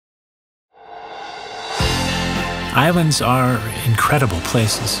Islands are incredible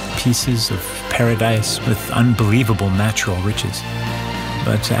places, pieces of paradise with unbelievable natural riches.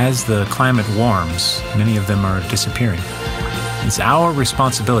 But as the climate warms, many of them are disappearing. It's our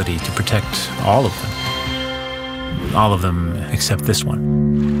responsibility to protect all of them. All of them except this one.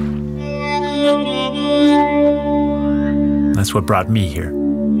 That's what brought me here.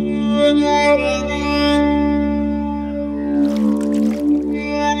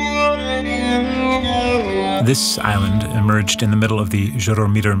 This island emerged in the middle of the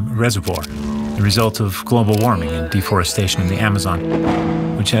Jurumirim reservoir, the result of global warming and deforestation in the Amazon,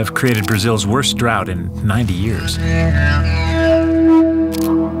 which have created Brazil's worst drought in 90 years.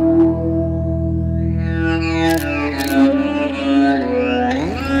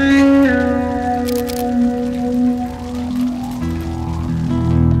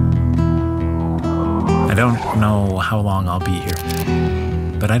 I don't know how long I'll be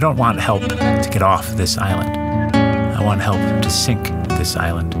here, but I don't want help to get off this island. I want help to sink this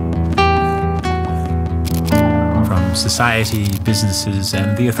island. From society, businesses,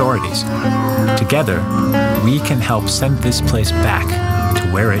 and the authorities. Together, we can help send this place back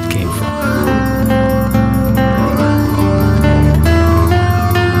to where it came from.